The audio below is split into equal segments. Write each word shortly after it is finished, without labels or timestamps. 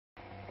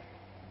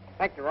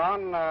Thank you,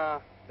 Ron.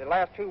 The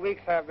last 2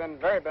 weeks have been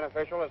very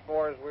beneficial as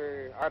far as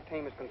our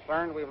team is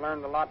concerned. We've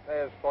learned a lot,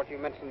 as what you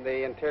mentioned,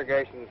 the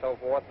interrogation and so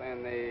forth,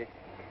 and the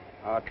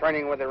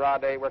training with the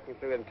Rade, working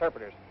through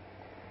interpreters.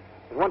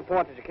 And one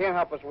point that you can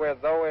help us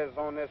with, though, is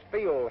on this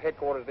field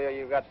headquarters there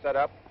you've got set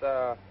up.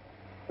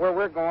 Where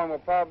we're going, we'll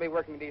probably be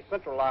working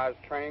decentralized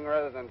training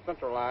rather than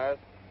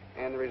centralized,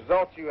 and the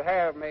results you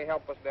have may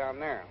help us down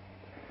there.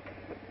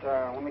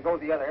 But when we go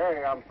to the other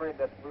area, I'm afraid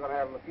that we're going to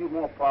have a few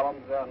more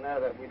problems down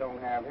there that we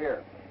don't have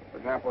here. For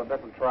example, a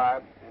different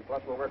tribe, and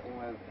plus we're working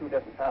with two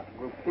different types of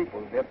group of people,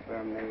 the Dips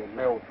and the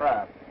Male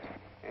tribe.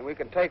 And we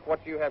can take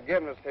what you have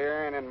given us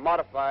here and then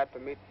modify it to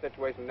meet the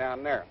situation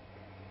down there.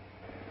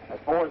 As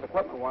far as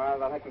equipment-wise,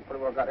 I think we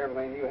pretty well got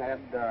everything you had.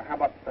 How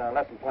about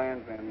lesson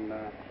plans and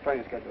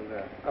training schedules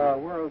there?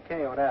 We're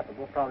okay on that, but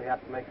we'll probably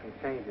have to make some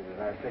changes as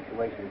our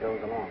situation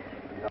goes along.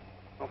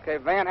 Okay,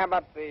 Van, how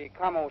about the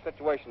commo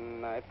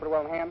situation? It's pretty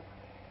well in hand?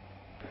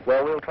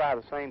 Well, we'll try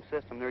the same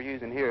system they're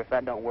using here. If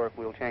that don't work,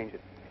 we'll change it.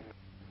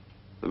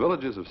 The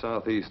villages of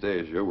Southeast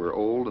Asia were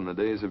old in the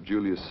days of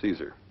Julius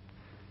Caesar.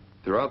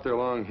 Throughout their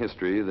long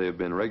history, they have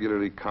been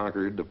regularly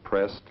conquered,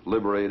 oppressed,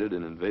 liberated,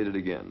 and invaded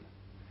again.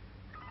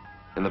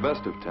 In the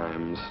best of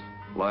times,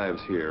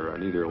 lives here are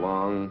neither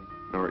long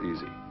nor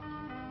easy.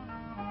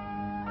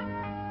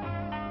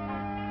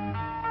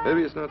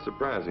 Maybe it's not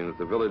surprising that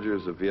the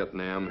villagers of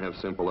Vietnam have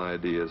simple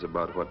ideas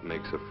about what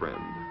makes a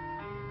friend.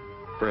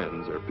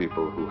 Friends are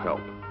people who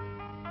help.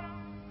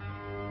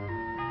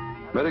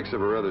 Medics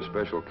of a rather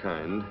special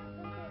kind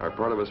are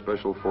part of a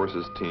special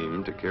forces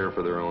team to care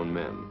for their own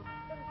men.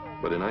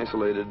 But in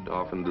isolated,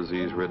 often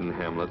disease-ridden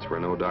hamlets where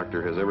no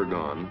doctor has ever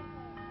gone,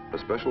 a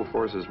special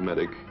forces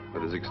medic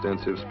with his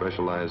extensive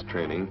specialized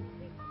training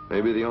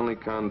may be the only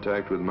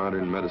contact with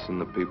modern medicine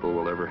the people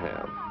will ever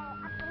have.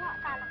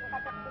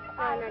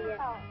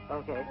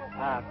 Okay,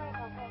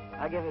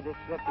 I'll give you this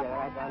slip here,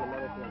 write down the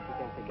medicine and you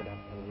can pick it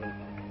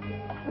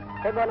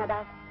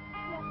up.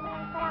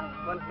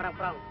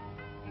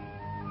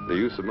 The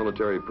use of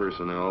military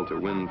personnel to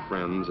win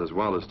friends as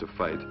well as to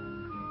fight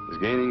is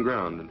gaining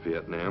ground in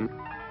Vietnam.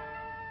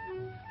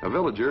 A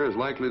villager is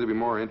likely to be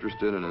more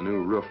interested in a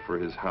new roof for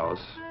his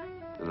house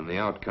than in the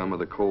outcome of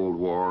the Cold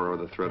War or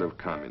the threat of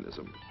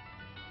communism.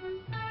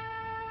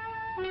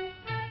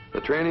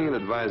 The training and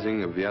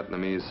advising of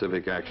Vietnamese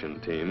civic action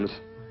teams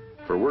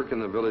for work in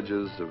the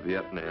villages of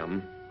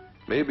Vietnam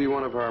may be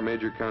one of our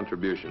major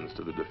contributions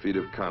to the defeat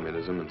of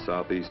communism in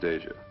Southeast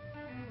Asia.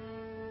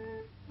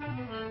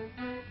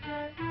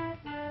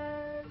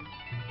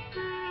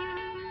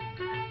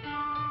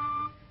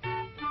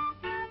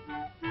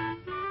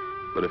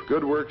 But if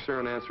good works are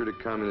an answer to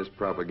communist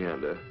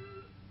propaganda,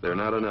 they're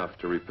not enough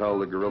to repel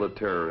the guerrilla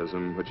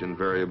terrorism which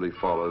invariably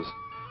follows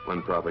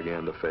when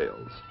propaganda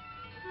fails.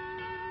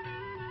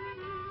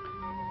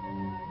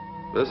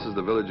 This is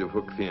the village of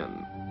Hoc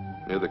Thien,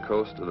 near the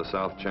coast of the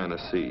South China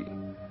Sea.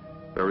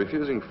 By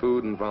refusing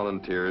food and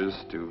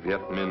volunteers to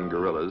Viet Minh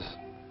guerrillas,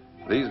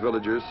 these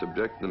villagers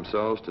subject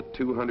themselves to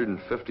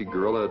 250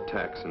 guerrilla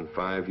attacks in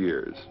 5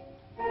 years.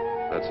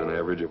 That's an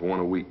average of one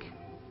a week.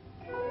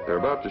 They're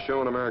about to show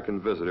an American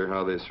visitor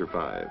how they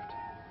survived.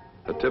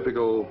 A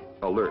typical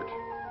alert,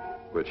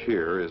 which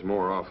here is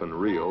more often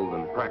real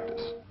than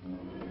practice.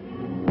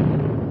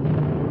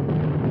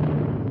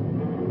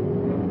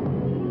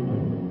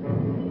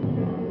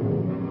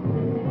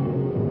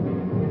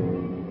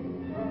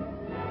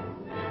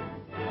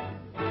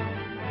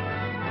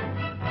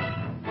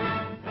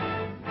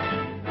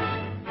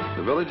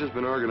 The village has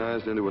been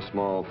organized into a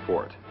small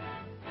fort.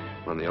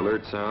 When the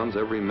alert sounds,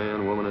 every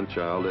man, woman, and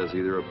child has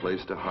either a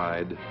place to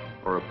hide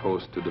or a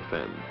post to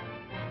defend.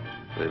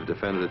 They've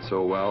defended it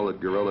so well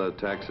that guerrilla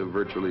attacks have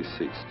virtually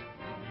ceased.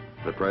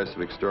 The price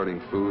of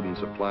extorting food and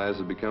supplies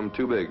has become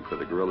too big for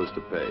the guerrillas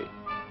to pay.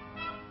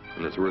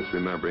 And it's worth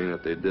remembering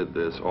that they did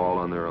this all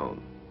on their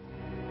own.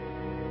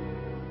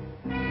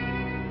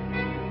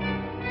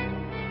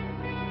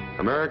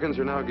 Americans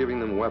are now giving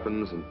them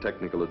weapons and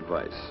technical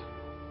advice.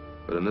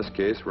 But in this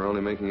case, we're only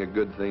making a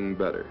good thing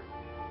better,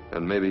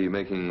 and maybe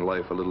making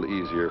life a little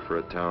easier for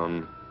a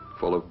town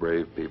full of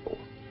brave people.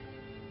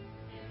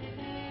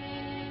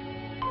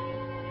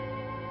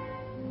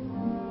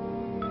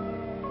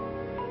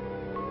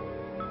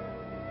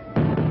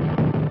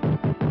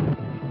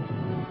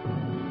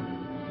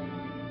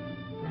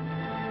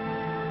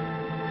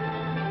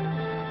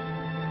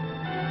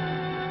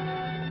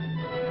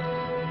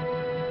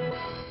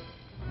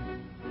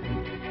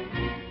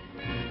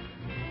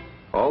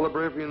 All the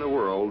bravery in the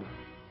world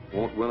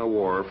won't win a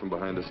war from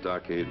behind a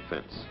stockade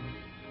fence.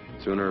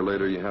 Sooner or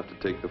later, you have to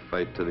take the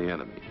fight to the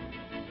enemy,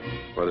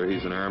 whether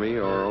he's an army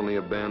or only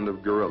a band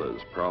of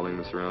guerrillas prowling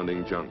the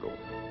surrounding jungle.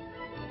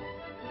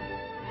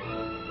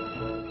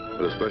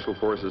 At a Special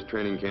Forces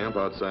training camp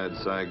outside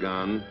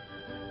Saigon,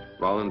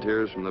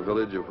 volunteers from the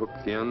village of Hoc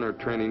Thien are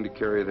training to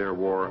carry their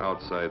war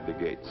outside the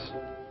gates.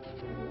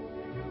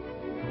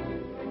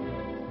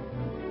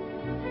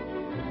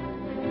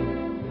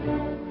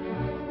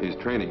 These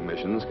training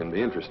missions can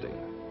be interesting.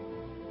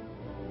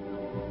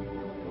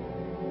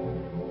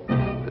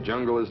 The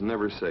jungle is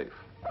never safe.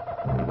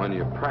 And when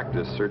you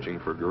practice searching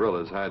for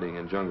guerrillas hiding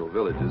in jungle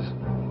villages,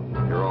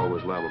 you're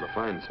always liable to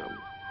find some.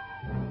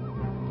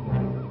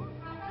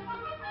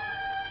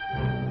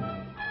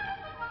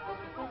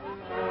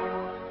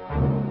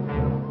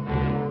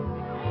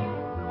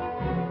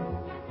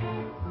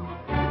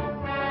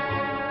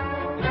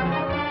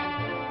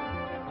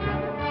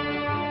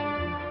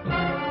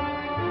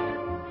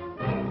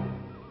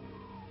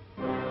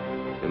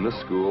 In this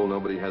school,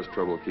 nobody has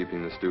trouble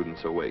keeping the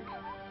students awake.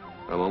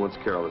 A moment's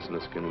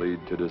carelessness can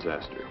lead to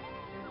disaster.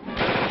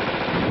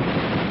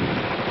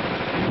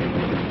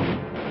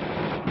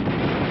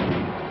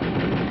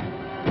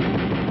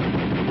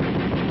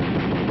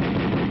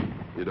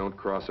 You don't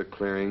cross a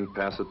clearing,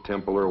 pass a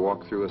temple, or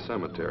walk through a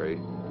cemetery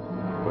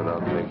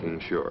without making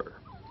sure.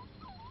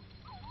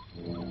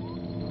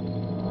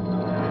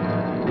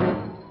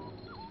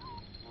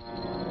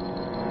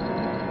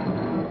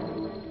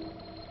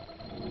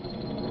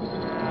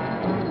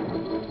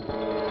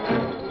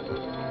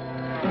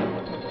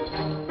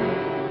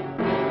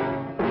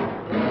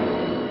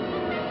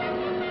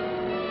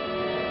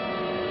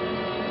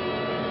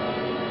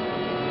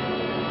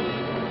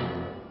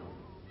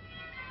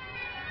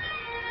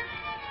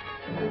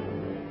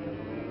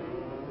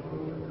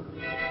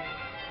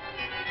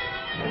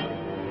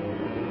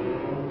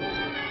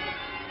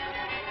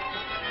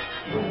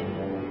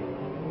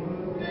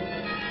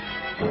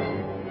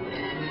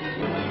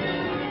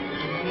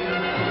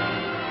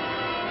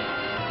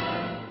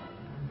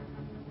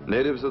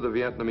 Natives of the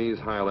Vietnamese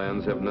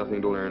highlands have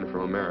nothing to learn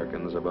from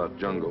Americans about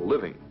jungle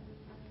living.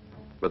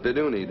 But they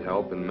do need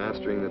help in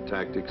mastering the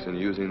tactics and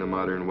using the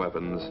modern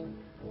weapons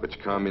which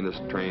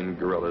communist-trained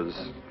guerrillas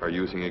are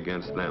using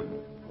against them.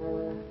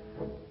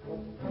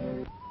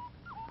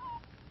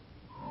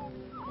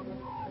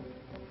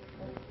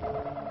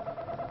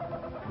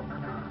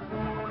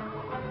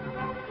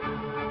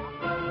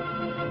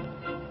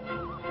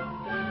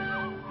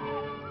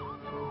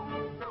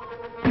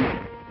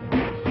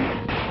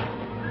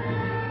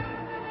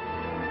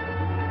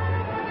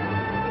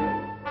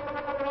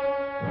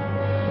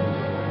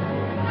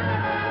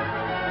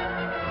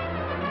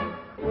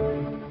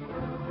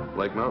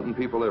 Like mountain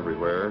people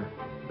everywhere,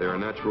 they are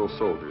natural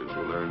soldiers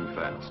who learn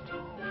fast.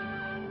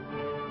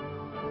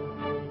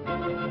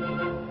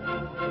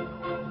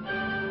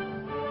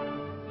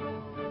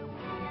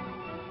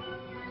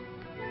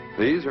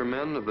 These are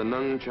men of the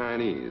Nung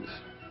Chinese,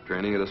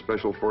 training at a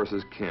special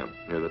forces camp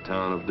near the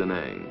town of Da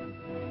Nang.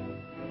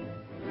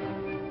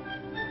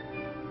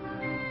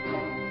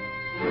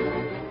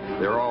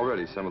 They're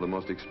already some of the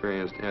most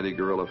experienced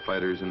anti-guerrilla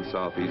fighters in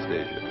Southeast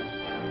Asia.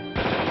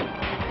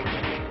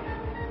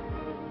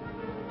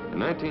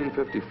 In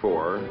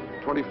 1954,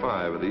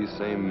 25 of these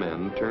same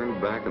men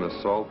turned back an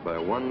assault by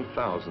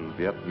 1,000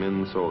 Viet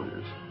Minh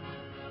soldiers,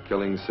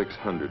 killing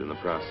 600 in the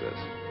process.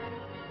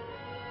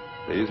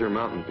 These are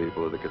mountain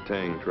people of the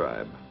Katang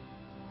tribe.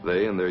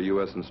 They and their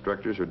U.S.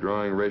 instructors are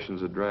drawing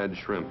rations of dried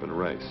shrimp and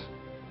rice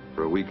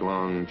for a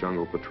week-long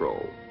jungle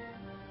patrol.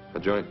 A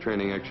joint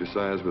training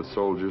exercise with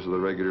soldiers of the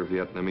regular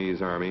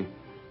Vietnamese army.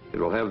 It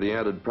will have the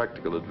added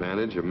practical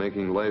advantage of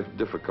making life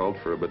difficult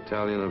for a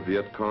battalion of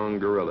Viet Cong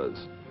guerrillas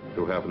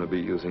who happen to be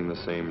using the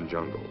same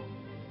jungle.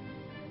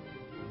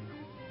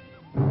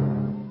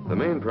 The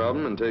main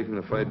problem in taking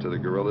the fight to the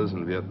guerrillas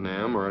in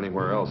Vietnam or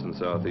anywhere else in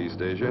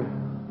Southeast Asia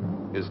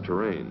is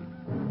terrain.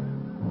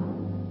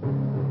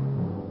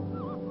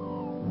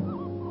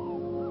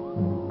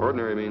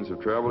 Ordinary means of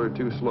travel are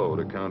too slow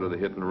to counter the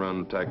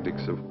hit-and-run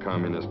tactics of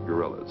communist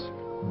guerrillas.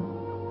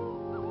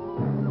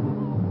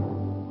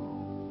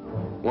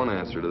 One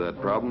answer to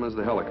that problem is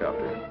the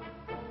helicopter.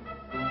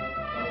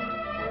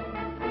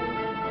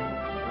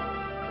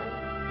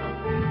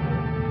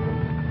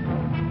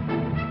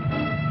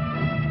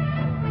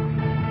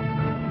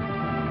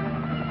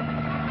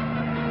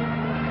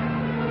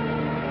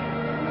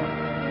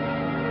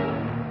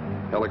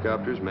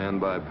 Helicopters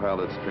manned by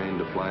pilots trained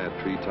to fly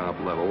at treetop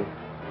level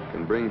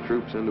can bring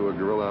troops into a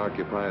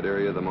guerrilla-occupied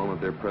area the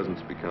moment their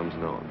presence becomes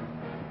known.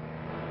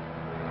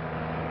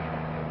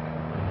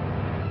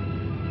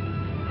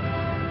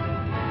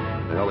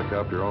 The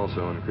helicopter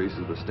also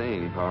increases the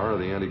staying power of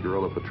the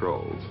anti-guerrilla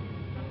patrols.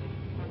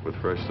 With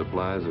fresh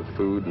supplies of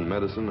food and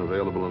medicine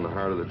available in the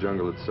heart of the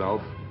jungle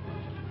itself,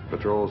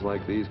 patrols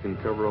like these can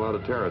cover a lot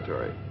of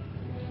territory,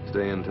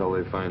 stay until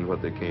they find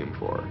what they came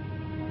for.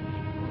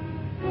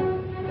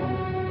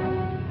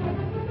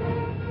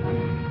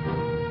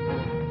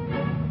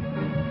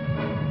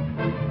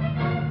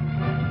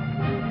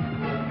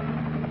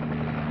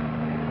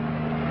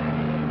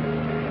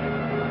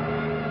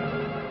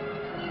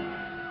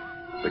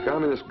 The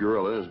communist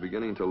guerrilla is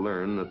beginning to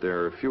learn that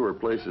there are fewer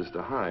places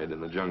to hide in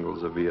the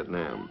jungles of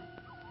Vietnam.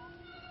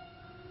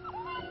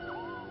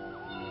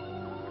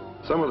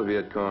 Some of the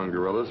Viet Cong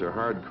guerrillas are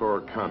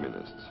hardcore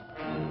communists,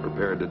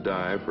 prepared to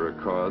die for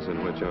a cause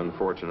in which,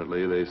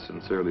 unfortunately, they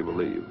sincerely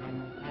believe.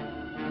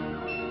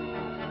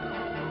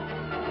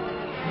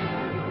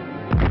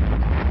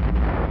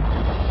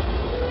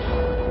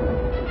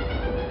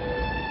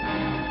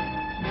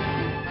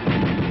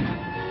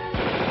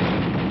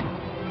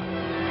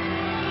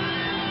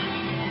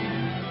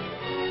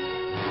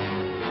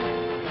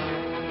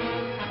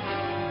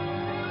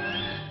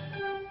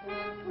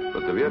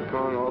 The Viet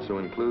Cong also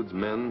includes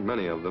men,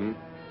 many of them,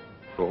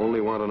 who only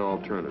want an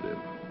alternative.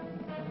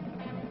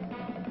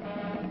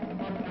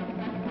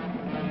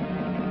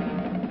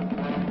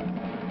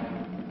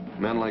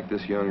 Men like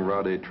this young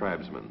Rade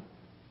tribesman,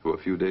 who a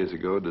few days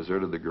ago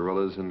deserted the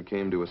guerrillas and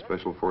came to a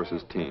Special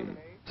Forces team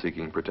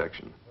seeking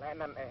protection.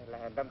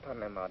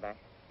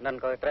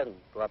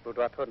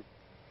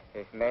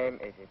 His name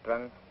is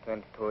Trung,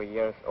 22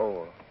 years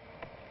old.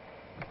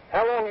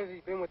 How long has he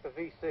been with the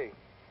VC?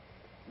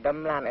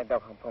 Đâm lan ở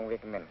độc Hồng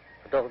Vietnamese.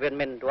 Dok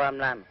Vietnamese tuam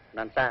lan,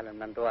 nan sa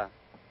nan tua.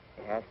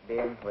 He has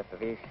been with the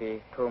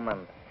VC 2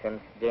 months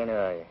since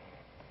January.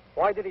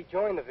 Why did he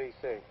join the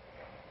VC?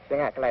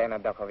 Singak kelai ở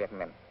độc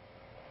Vietnamese.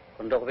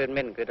 Kon Dok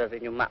Vietnamese kita si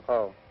nyumak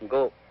ko,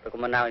 go, to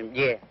kumanau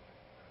ye.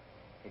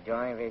 He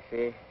joined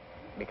VC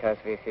because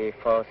VC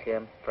forced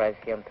him,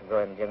 pressed him to go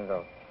in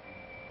jungle.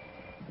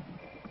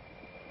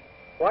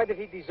 Why did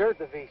he desert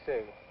the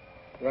VC?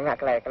 Singak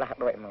kelai kelah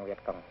duit mang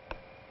Viet Cong.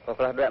 Ko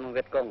kelah duit mang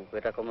Viet Cong,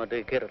 kita ko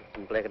madikir,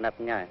 kelai kenap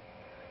nyai.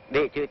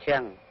 Dek chữ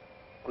chang,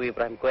 kui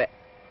pram kwe.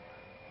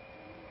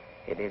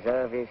 He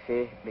deserted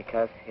VC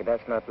because he does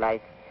not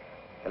like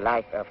the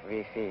life of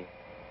VC.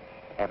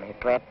 And he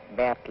treat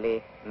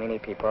badly many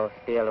people,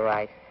 steal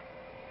rice,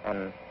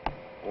 and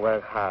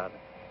work hard.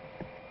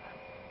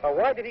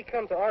 Why did he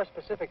come to our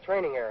specific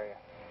training area?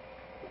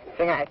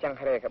 Singak chang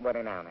kare ka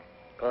bone now ne.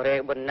 Ko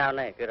re bun now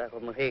ne, kita ko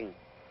mahing.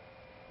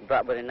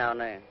 Bra bun now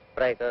ne,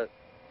 pray ko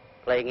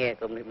play nge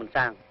ko mun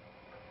sang.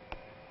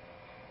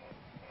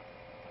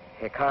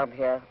 He come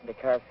here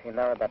because he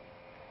know that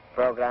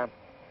program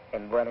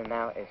in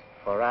Buenao is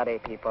for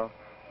Rade people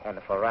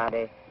and for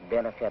Rade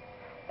benefit,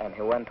 and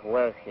he want to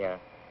work here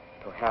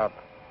to help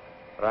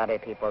Rade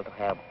people to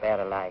have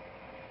better life.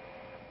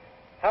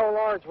 How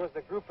large was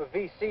the group of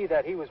VC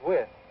that he was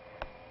with?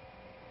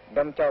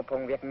 Đâm châu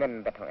phong Viet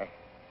Minh bet hong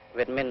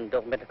Vietnamese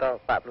dok met ko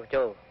pa plu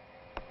cho.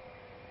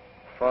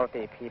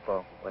 40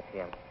 people with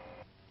him.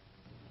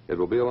 It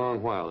will be a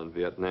long while in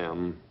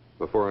Vietnam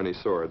before any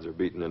swords are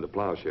beaten into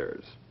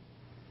plowshares.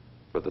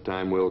 But the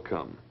time will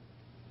come.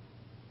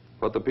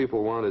 What the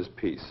people want is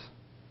peace.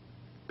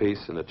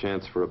 Peace and a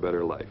chance for a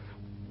better life.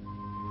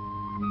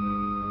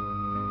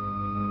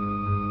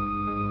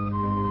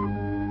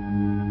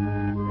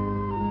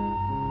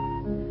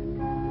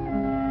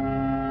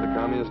 The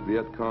Communist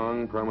Viet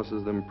Cong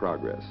promises them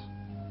progress,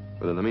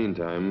 but in the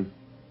meantime,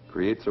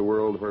 creates a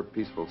world where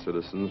peaceful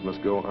citizens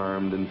must go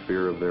armed in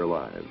fear of their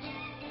lives.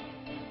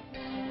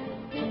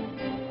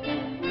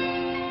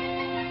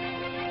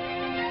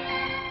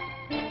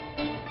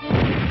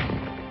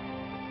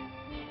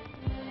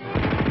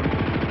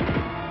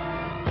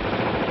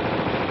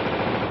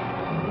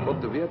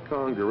 What the Viet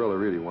Cong guerrilla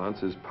really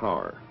wants is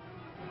power.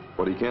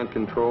 What he can't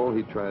control,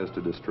 he tries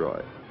to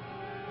destroy.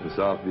 In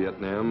South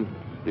Vietnam,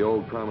 the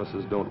old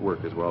promises don't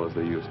work as well as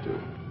they used to.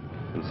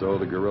 And so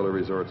the guerrilla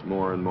resorts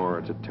more and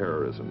more to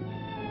terrorism,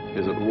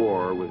 is at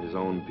war with his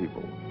own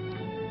people.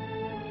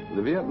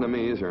 The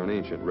Vietnamese are an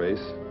ancient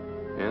race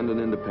and an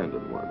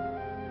independent one.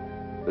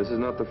 This is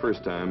not the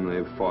first time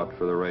they've fought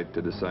for the right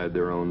to decide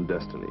their own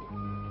destiny.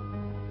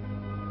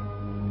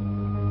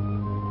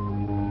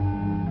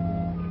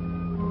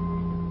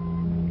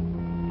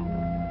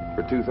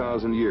 For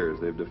 2,000 years,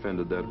 they've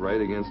defended that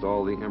right against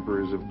all the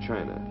emperors of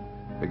China,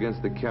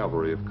 against the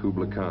cavalry of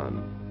Kublai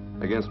Khan,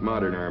 against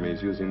modern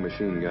armies using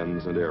machine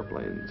guns and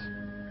airplanes.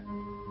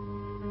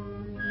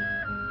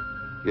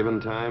 Given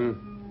time,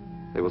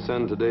 they will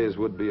send today's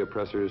would-be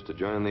oppressors to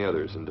join the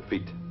others in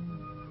defeat.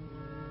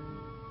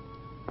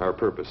 Our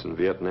purpose in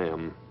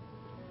Vietnam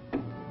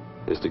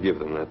is to give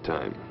them that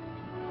time.